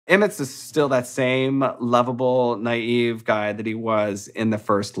Emmett's is still that same lovable, naive guy that he was in the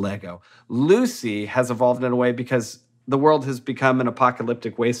first Lego. Lucy has evolved in a way because the world has become an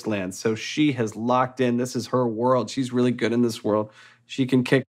apocalyptic wasteland. So she has locked in. This is her world. She's really good in this world. She can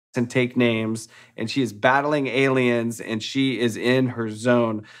kick and take names, and she is battling aliens, and she is in her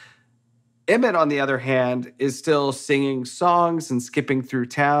zone. Emmett, on the other hand, is still singing songs and skipping through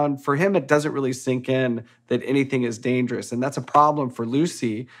town. For him, it doesn't really sink in that anything is dangerous. And that's a problem for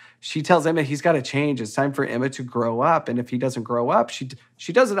Lucy. She tells Emmett he's got to change. It's time for Emmett to grow up. And if he doesn't grow up,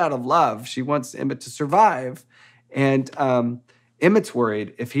 she does it out of love. She wants Emmett to survive. And Emmett's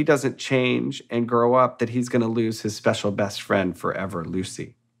worried if he doesn't change and grow up that he's going to lose his special best friend forever,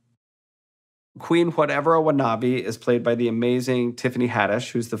 Lucy. Queen Whatever Wanabe is played by the amazing Tiffany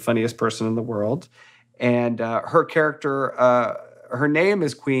Haddish, who's the funniest person in the world. And her character, her name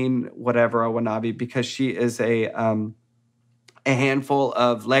is Queen Whatever Wanabe because she is a handful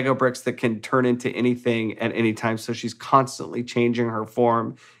of Lego bricks that can turn into anything at any time. So she's constantly changing her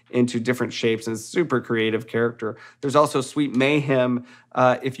form into different shapes, and it's a super creative character. There's also Sweet Mayhem.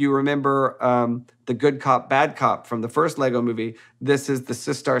 If you remember the Good Cop, Bad Cop from the first Lego movie, this is the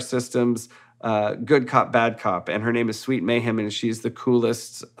Sistar Systems Good Cop, Bad Cop, and her name is Sweet Mayhem, and she's the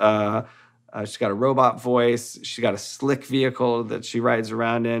coolest. She's got a robot voice. She's got a slick vehicle that she rides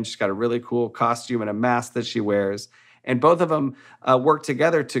around in. She's got a really cool costume and a mask that she wears. And both of them work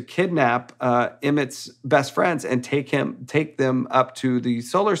together to kidnap Emmett's best friends and take them up to the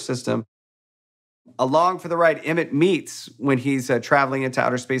solar system. Along for the ride, Emmett meets, when he's traveling into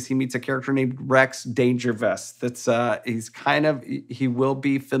outer space, he meets a character named Rex Dangervest. He will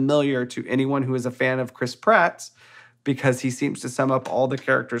be familiar to anyone who is a fan of Chris Pratt because he seems to sum up all the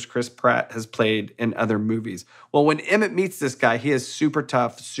characters Chris Pratt has played in other movies. Well, when Emmett meets this guy, he is super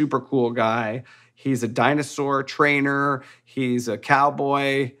tough, super cool guy. He's a dinosaur trainer. He's a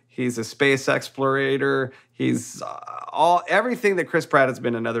cowboy. He's a space explorator. He's everything that Chris Pratt has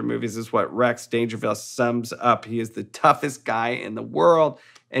been in other movies is what Rex Dangerville sums up. He is the toughest guy in the world.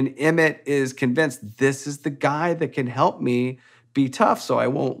 And Emmett is convinced this is the guy that can help me be tough so I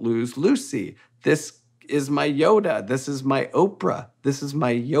won't lose Lucy. This is my Yoda. This is my Oprah. This is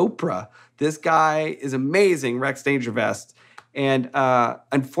my Yopra. This guy is amazing, Rex Dangervest. And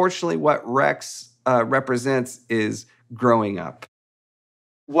unfortunately, what Rex represents is growing up.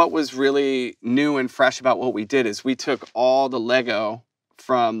 What was really new and fresh about what we did is we took all the Lego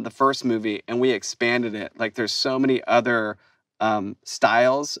from the first movie and we expanded it. Like there's so many other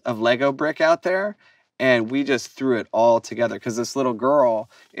styles of Lego brick out there. And we just threw it all together because this little girl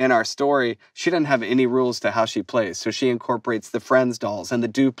in our story, she didn't have any rules to how she plays. So she incorporates the Friends dolls and the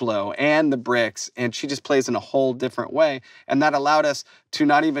DUPLO and the bricks, and she just plays in a whole different way. And that allowed us to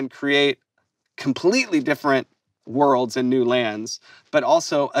not even create completely different worlds and new lands, but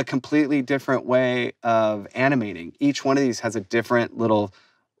also a completely different way of animating. Each one of these has a different little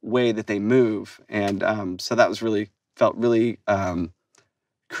way that they move. And so that was felt really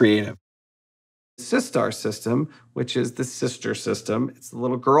creative. Sistar system, which is the sister system. It's the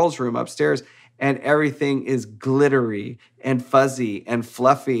little girl's room upstairs, and everything is glittery and fuzzy and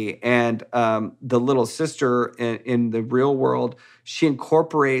fluffy. And the little sister in the real world, she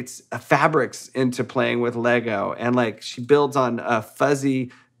incorporates fabrics into playing with Lego, and like she builds on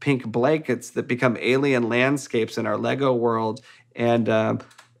fuzzy pink blankets that become alien landscapes in our Lego world. And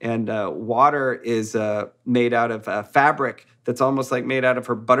water is made out of fabric that's almost like made out of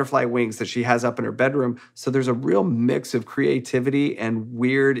her butterfly wings that she has up in her bedroom. So there's a real mix of creativity and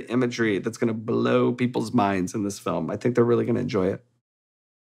weird imagery that's going to blow people's minds in this film. I think they're really going to enjoy it.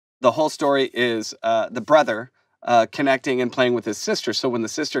 The whole story is the brother connecting and playing with his sister. So when the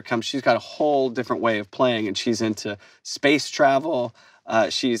sister comes, she's got a whole different way of playing, and she's into space travel.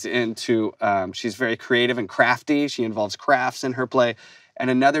 She's very creative and crafty. She involves crafts in her play. And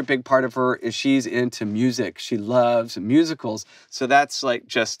another big part of her is she's into music. She loves musicals. So that's like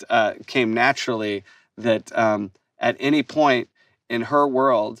just came naturally that at any point in her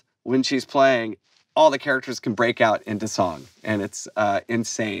world, when she's playing, all the characters can break out into song. And it's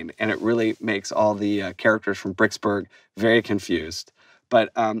insane. And it really makes all the characters from Bricksburg very confused. But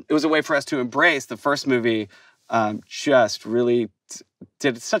it was a way for us to embrace the first movie. Just really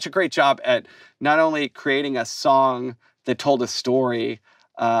did such a great job at not only creating a song that told a story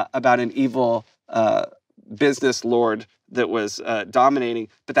about an evil business lord that was dominating,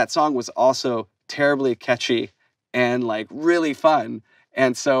 but that song was also terribly catchy and like really fun.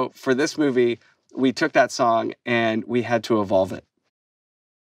 And so for this movie, we took that song and we had to evolve it.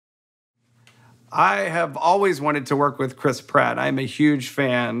 I have always wanted to work with Chris Pratt. I'm a huge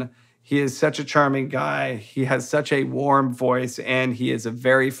fan. He is such a charming guy. He has such a warm voice, and he is a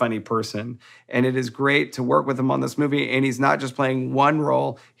very funny person. And it is great to work with him on this movie. And he's not just playing one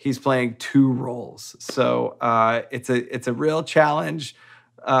role; he's playing two roles. So it's a real challenge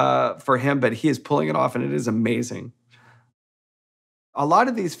for him, but he is pulling it off, and it is amazing. A lot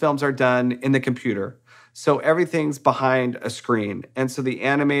of these films are done in the computer. So everything's behind a screen. And so the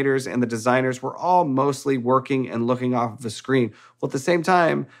animators and the designers were all mostly working and looking off of a screen. Well, at the same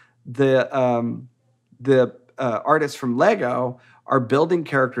time, the artists from Lego are building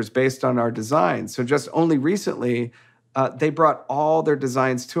characters based on our designs. So just only recently, they brought all their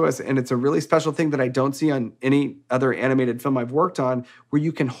designs to us, and it's a really special thing that I don't see on any other animated film I've worked on, where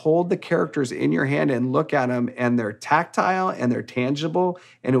you can hold the characters in your hand and look at them, and they're tactile and they're tangible,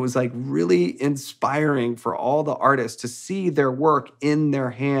 and it was like really inspiring for all the artists to see their work in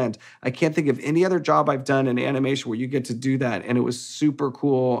their hand. I can't think of any other job I've done in animation where you get to do that, and it was super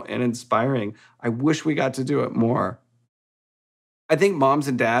cool and inspiring. I wish we got to do it more. I think moms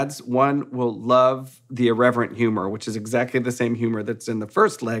and dads, one, will love the irreverent humor, which is exactly the same humor that's in the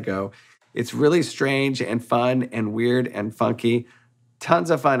first Lego. It's really strange and fun and weird and funky. Tons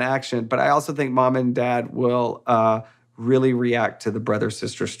of fun action. But I also think mom and dad will really react to the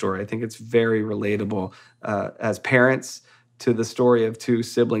brother-sister story. I think it's very relatable as parents to the story of two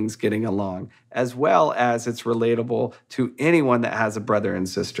siblings getting along, as well as it's relatable to anyone that has a brother and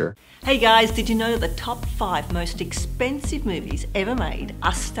sister. Hey guys, did you know that the top 5 most expensive movies ever made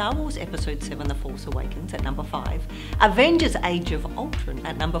are Star Wars Episode 7 The Force Awakens at number 5, Avengers Age of Ultron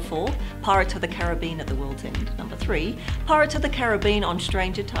at number 4, Pirates of the Caribbean at the World's End number 3, Pirates of the Caribbean on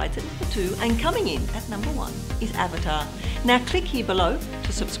Stranger Tides at number 2, and coming in at number 1 is Avatar. Now click here below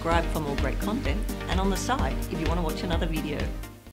to subscribe for more great content, and on the side if you want to watch another video.